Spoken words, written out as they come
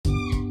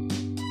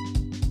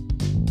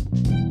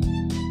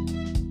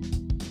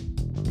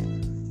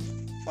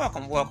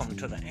Welcome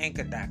to the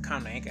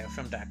Anchor.com, the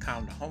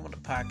AnchorFM.com, the home of the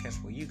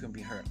podcast where you can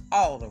be heard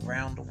all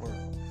around the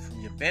world. From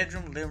your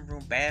bedroom, living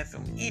room,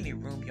 bathroom, any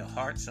room your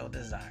heart so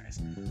desires.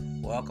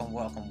 Welcome.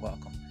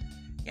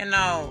 You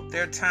know,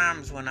 there are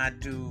times when I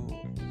do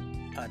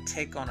a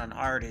take on an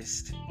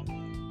artist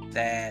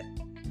that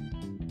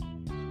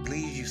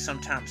leaves you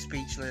sometimes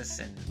speechless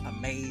and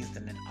amazed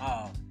and in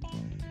awe.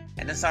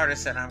 And this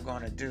artist that I'm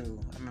going to do,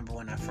 I remember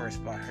when I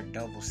first bought her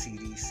double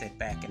CD set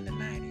back in the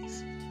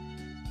 90s.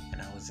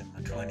 And I was in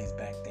my 20s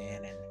back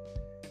then.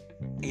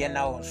 And, you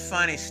know, it was a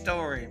funny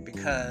story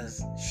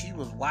because she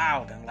was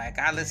wild. And, like,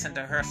 I listened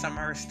to some of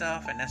her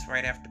stuff, and that's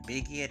right after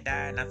Biggie had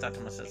died. And I thought to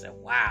myself,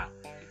 wow.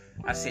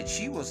 I said,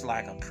 she was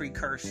like a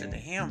precursor to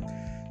him.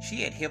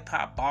 She had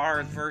hip-hop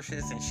bars,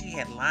 verses, and she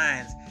had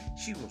lines.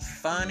 She was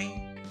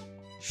funny.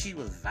 She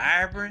was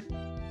vibrant.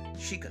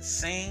 She could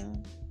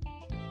sing.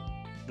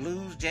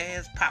 Blues,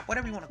 jazz, pop,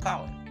 whatever you want to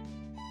call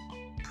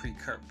it.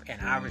 Precursor.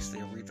 And obviously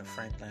Aretha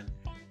Franklin,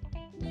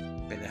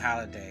 Billie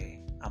Holiday,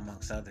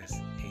 amongst others,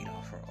 ate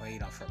off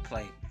her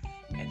plate.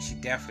 And she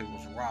definitely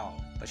was raw.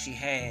 But she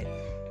had,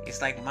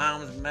 it's like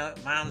Moms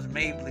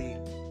Mabley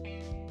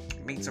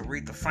meets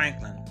Aretha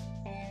Franklin,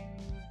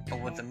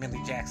 but with the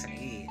Millie Jackson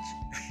edge.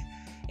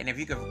 And if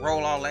you could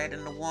roll all that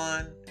into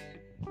one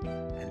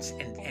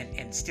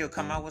and still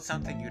come out with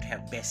something, you'd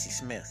have Bessie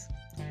Smith.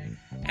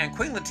 And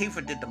Queen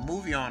Latifah did the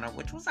movie on her,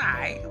 which was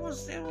alright. It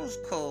was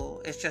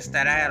cool. It's just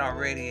that I had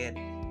already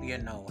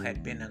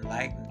had been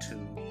enlightened to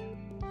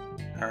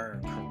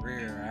her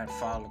career. I had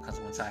followed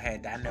because I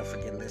never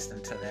forget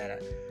listening to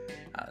that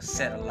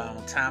set a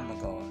long time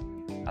ago.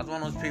 I was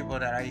one of those people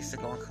that I used to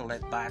go and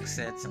collect box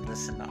sets and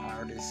listen to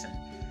artists, and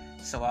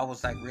so I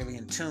was like really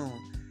in tune,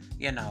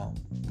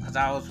 because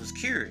I always was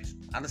curious.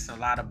 I listened to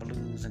a lot of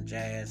blues and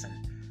jazz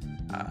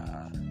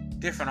and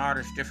different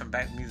artists, different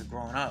back music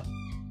growing up.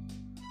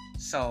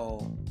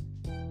 So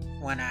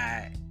when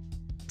I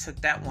took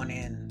that one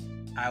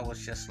in, I was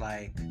just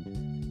like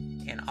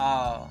in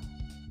awe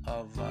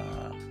of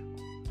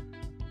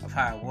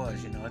how it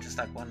was, It's just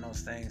like one of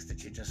those things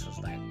that you just was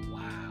like,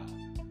 wow,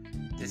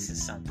 this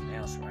is something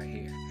else right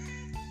here.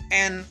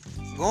 And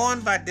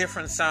going by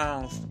different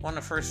songs, one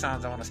of the first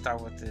songs I want to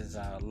start with is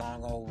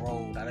Long Old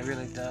Road. I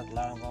really dug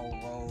Long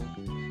Old Road.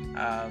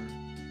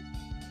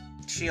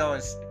 She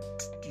always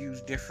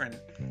used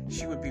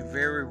she would be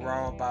very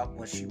raw about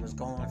what she was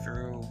going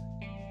through,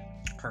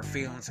 her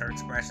feelings, her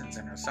expressions,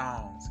 and her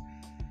songs.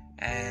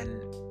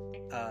 And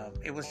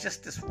it was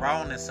just this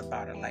rawness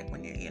about it. Like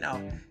when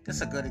this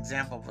is a good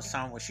example of a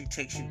song where she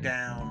takes you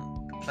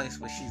down the place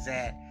where she's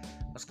at,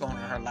 what's going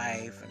on in her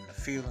life, and the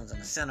feelings and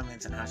the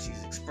sentiments and how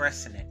she's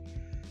expressing it.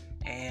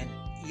 And,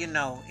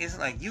 it's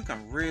like you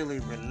can really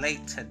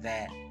relate to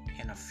that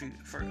in a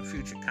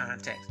future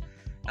context.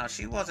 Now,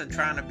 she wasn't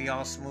trying to be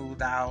all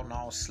smoothed out and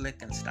all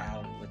slick and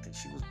styled with it.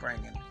 She was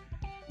bringing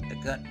the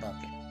gut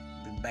bucket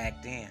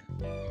back then.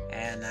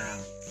 And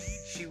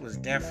she was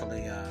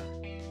definitely,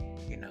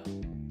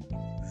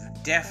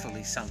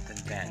 definitely something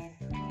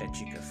that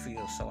you could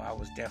feel. So I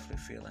was definitely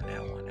feeling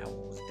that one. That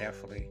one was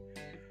definitely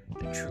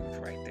the truth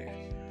right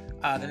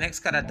there. The next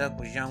cut I dug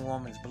was Young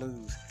Woman's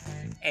Blues.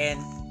 And,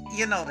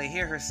 to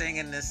hear her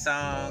singing this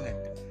song and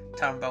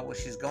talking about what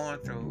she's going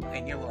through,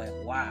 and you're like,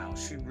 wow,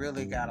 she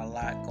really got a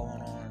lot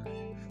going on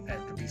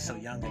to be so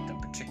young at the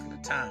particular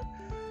time.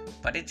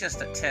 But it's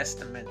just a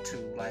testament to,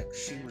 like,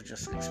 she was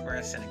just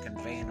expressing and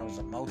conveying those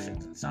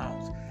emotions in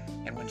songs.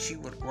 And when she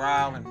would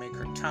growl and make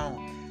her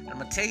tone, and I'm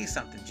going to tell you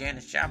something,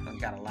 Janis Joplin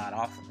got a lot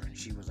off of her, and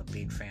she was a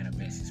big fan of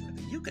Bessie Smith.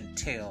 And you can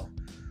tell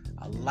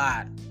a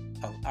lot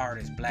of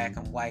artists, black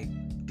and white,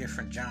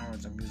 different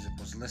genres of music,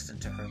 was listening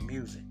to her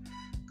music,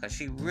 because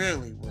she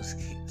really was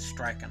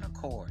striking a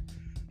chord.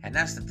 And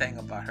that's the thing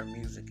about her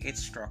music. It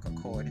struck a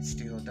chord. It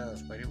still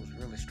does, but it was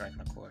really striking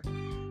a chord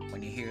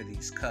when you hear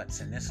these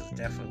cuts. And this is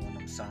definitely one of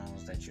them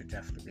songs that you'll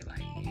definitely be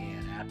like,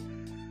 yeah,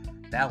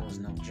 that was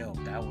no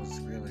joke. That was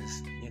really,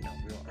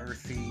 real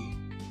earthy.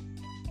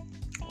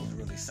 It was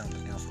really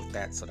something else with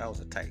that. So that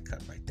was a tight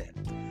cut right there.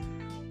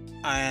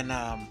 And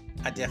I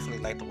definitely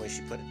like the way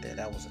she put it there.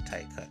 That was a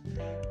tight cut.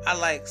 I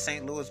like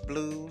St. Louis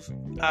Blues.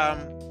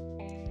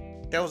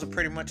 That was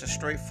pretty much a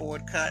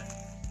straightforward cut.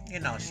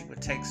 She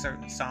would take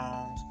certain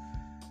songs,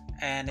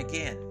 and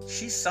again,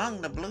 she sung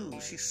the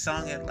blues. She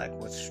sung it like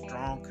with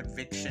strong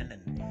conviction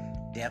and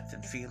depth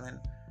and feeling.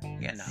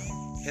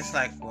 It's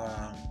like,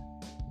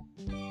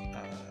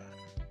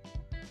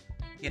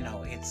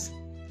 it's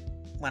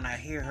when I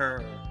hear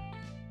her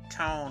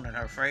tone and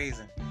her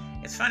phrasing.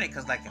 It's funny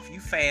because, like, if you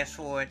fast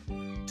forward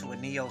to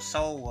what Neo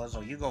Soul was,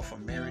 or you go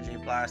from Mary J.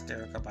 Blige to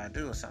Erykah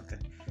Badu or something,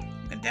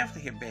 you can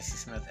definitely hear Bessie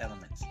Smith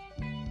elements.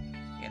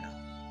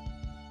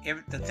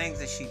 The things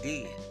that she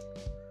did.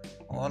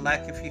 Or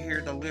like if you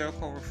hear the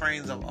lyrical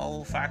refrains of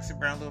old Foxy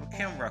Brown Little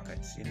Kim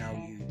records,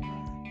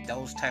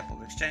 those type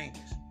of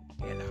exchanges,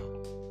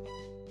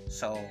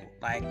 So,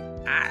 like,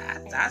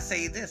 I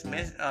say this,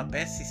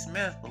 Bessie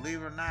Smith,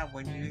 believe it or not,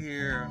 when you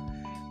hear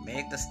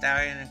Meg Thee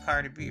Stallion and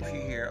Cardi B, if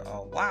you hear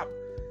WAP,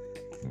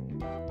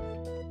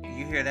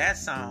 you hear that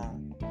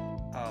song,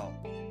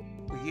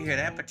 when you hear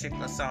that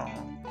particular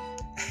song,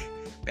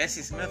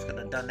 Bessie Smith could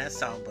have done that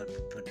song, but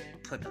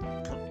put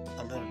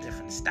a little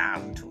different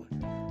style into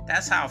it.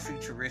 That's how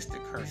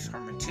futuristic her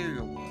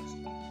material was,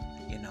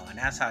 and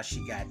that's how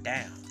she got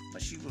down.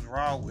 But she was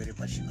raw with it,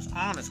 but she was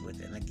honest with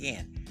it. And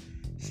again,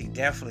 she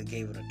definitely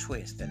gave it a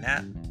twist, and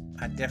that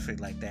I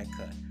definitely like that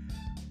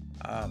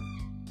cut.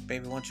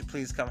 Baby, Won't You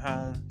Please Come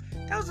Home?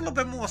 That was a little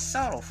bit more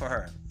subtle for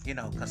her,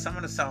 because some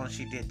of the songs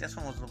she did, this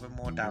one was a little bit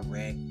more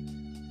direct,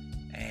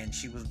 and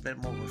she was a bit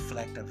more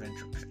reflective and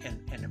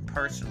in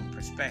personal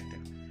perspective.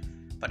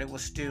 But it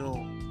was still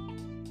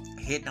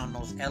hitting on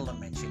those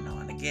elements,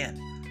 and again,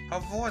 her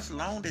voice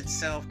loaned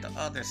itself to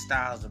other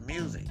styles of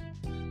music.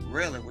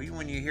 Really,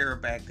 when you hear her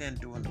back then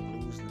doing the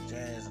blues and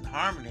jazz and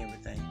harmony and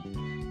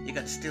everything, you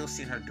got to still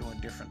see her doing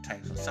different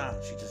types of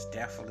songs. She just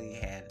definitely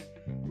had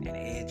an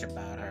edge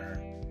about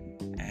her,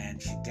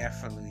 and she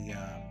definitely,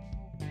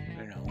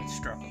 it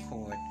struck a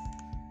chord,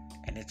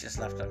 and it just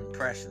left an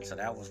impression. So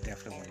that was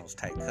definitely one of those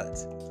tight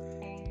cuts.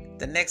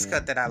 The next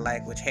cut that I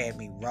like, which had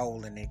me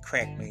rolling and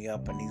cracked me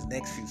up, and these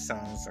next few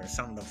songs are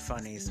some of the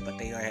funniest, but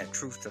they all had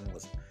truth to them,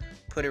 was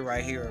Put It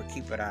Right Here or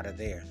Keep It Out of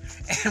There.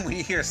 And when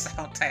you hear a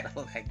song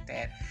title like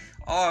that,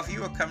 or if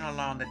you were coming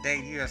along today,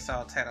 you hear a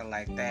song title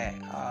like that,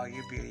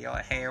 your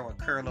hair would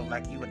curl up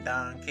like you were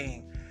Don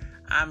King.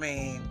 I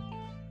mean,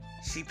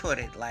 she put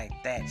it like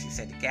that. She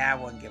said the guy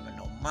wasn't giving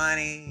no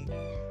money.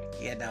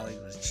 He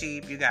was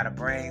cheap. You gotta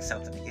bring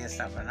something to get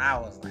something. And I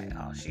was like,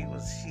 she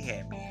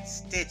had me in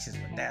stitches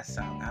with that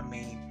song. I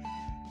mean,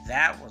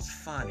 that was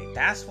funny.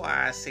 That's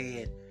why I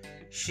said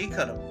she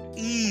could have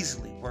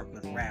easily worked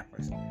with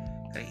rappers.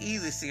 Could have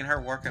easily seen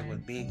her working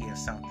with Biggie or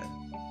something,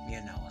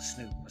 a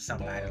Snoop or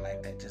somebody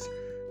like that, just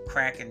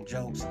cracking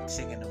jokes and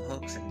singing them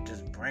hooks and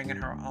just bringing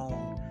her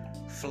own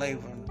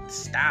flavor and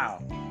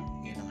style.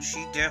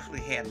 She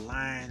definitely had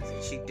lines,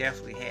 and she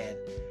definitely had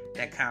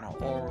that kind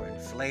of aura and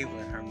flavor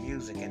in her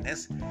music. And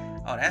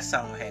that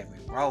song had me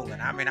rolling.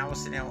 I mean, I was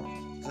sitting there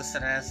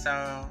listening to that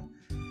song,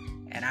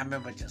 and I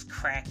remember just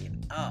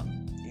cracking up,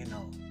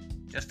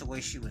 just the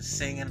way she was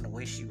singing, the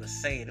way she was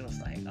saying. It was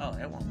like, oh,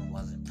 that woman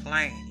wasn't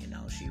playing,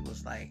 she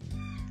was like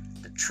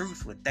the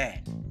truth with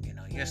that.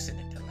 You're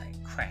sitting there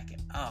like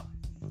cracking up.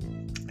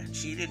 And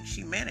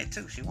she meant it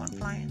too. She wasn't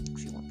playing.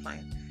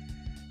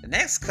 The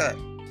next cut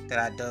that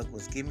I dug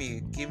was give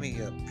me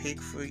a pig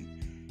feet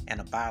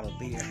and a bottle of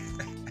beer.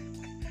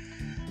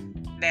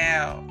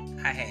 Now,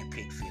 I had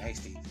pig feet. I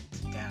used to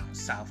eat down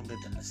south,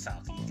 lived in the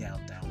south, eat down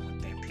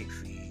with that pig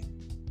feet,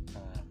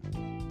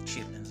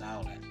 chitlins,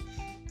 all that.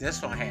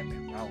 This one had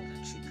me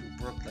rolling. She threw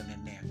Brooklyn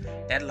in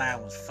there. That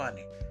line was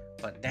funny.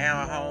 But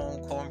down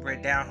home,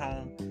 cornbread down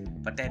home,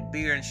 but that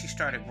beer, and she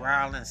started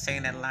growling and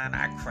saying that line,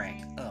 I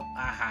cracked up.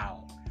 I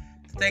howled.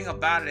 The thing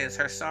about it is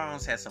her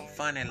songs had some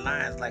funny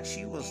lines. Like,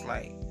 she was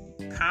like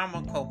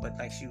comical, but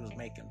like she was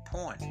making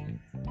points.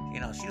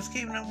 She was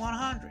keeping it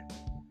 100.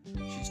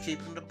 She was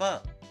keeping the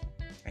buck.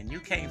 And you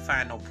can't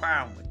find no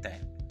problem with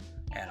that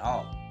at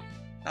all.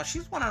 Now,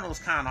 she's one of those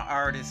kind of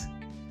artists,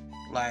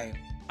 like,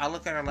 I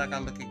look at her like I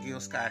look at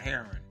Gil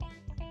Scott-Heron.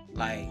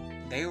 Like,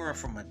 they were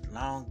from a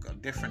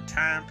different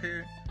time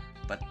period,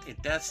 but if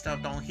that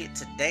stuff don't hit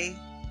today,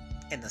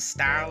 and the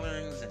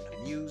stylings and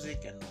the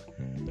music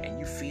and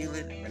you feel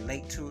it and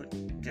relate to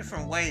it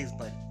different ways,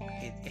 but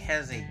it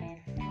has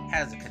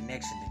a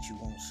connection that you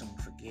won't soon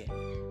forget.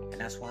 And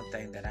that's one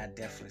thing that I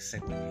definitely say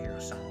when you hear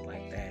a song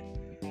like that.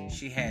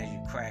 She has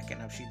you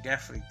cracking up. She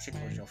definitely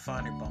tickles your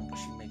funny bone, but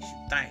she makes you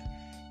think.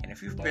 And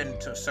if you've been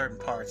to certain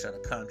parts of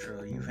the country,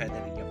 or you've had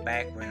that in your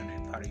background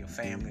and part of your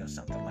family or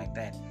something like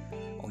that,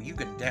 or you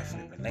could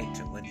definitely relate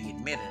to it, whether you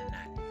admit it or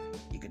not,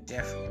 you could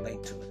definitely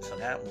relate to it. So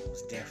that one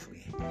was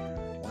definitely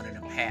one of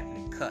them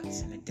happening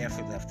cuts, and it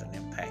definitely left an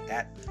impact.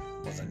 That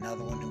was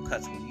another one of them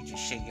cuts where you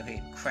just shake your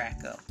head and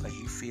crack up because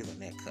you feeling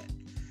that cut.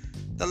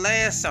 The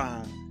last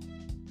song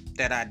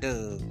that I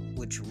dug,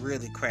 which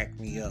really cracked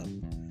me up,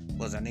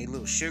 was I Need a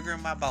Little Sugar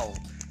in My Bowl.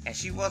 And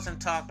she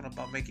wasn't talking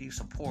about making you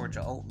some porridge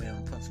or oatmeal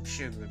and put some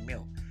sugar and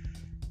milk.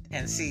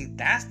 And see,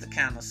 that's the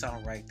kind of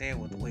song right there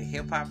with the way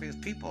hip-hop is.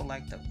 People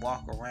like to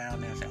walk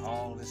around and say,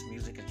 oh, this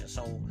music is just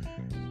so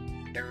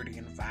dirty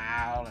and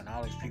vile, and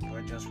all these people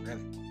are just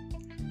really...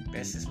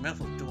 Bessie Smith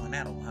was doing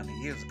that over 100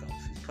 years ago.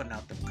 She's putting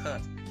out them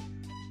cuts.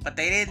 But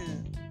they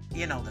didn't,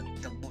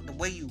 the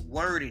way you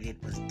worded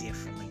it was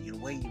different. The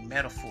way you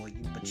metaphor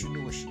you, but you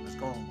knew where she was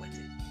going with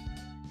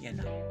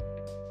it.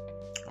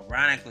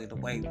 Ironically, the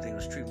way they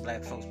was treating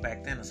black folks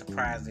back then, I'm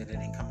surprised that they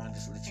didn't come on and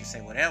just let you say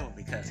whatever,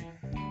 because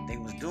they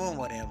was doing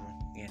whatever,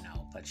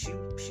 but she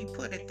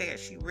put it there.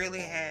 She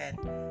really had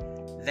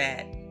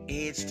that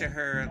edge to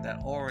her, that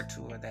aura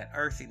to her, that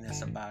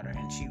earthiness about her,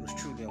 and she was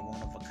truly a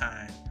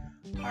one-of-a-kind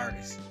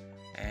artist.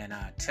 And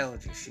I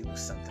told you, she was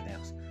something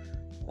else.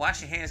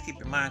 Wash your hands, keep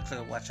your mind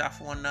clear, watch out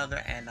for one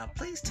another, and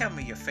please tell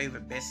me your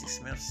favorite Bessie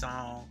Smith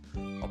song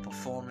or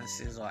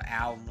performances or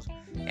albums,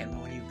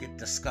 and when you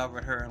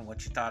discovered her and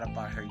what you thought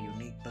about her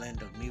unique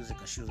blend of music,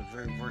 because she was a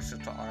very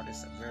versatile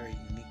artist, a very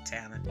unique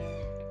talent,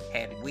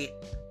 had wit,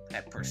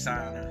 that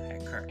persona,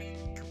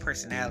 that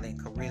personality and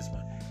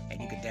charisma,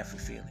 and you can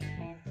definitely feel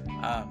it.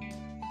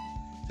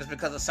 Just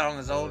because a song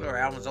is older or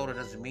album's older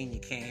doesn't mean you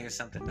can't hear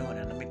something new.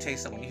 And let me tell you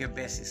something, when you hear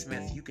Bessie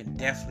Smith, you can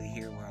definitely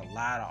hear where a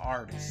lot of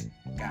artists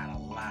got a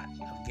lot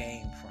of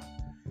game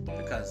from.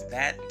 Because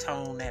that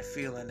tone, that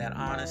feeling, that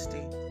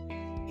honesty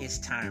is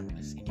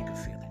timeless, and you can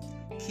feel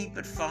it. Keep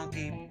it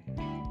funky.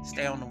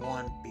 Stay on the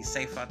one. Be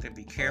safe out there.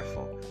 Be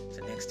careful.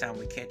 Till next time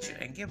we catch you.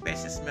 And give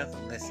Bessie Smith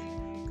a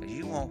listen, because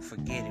you won't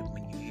forget it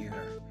when you hear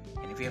her.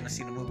 And if you haven't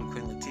seen the movie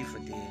Queen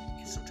Latifah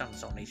did, sometimes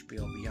it's on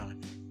HBO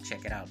Beyond.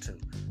 Check it out too.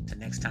 Till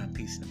next time,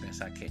 peace and the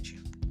best. I'll catch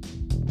you.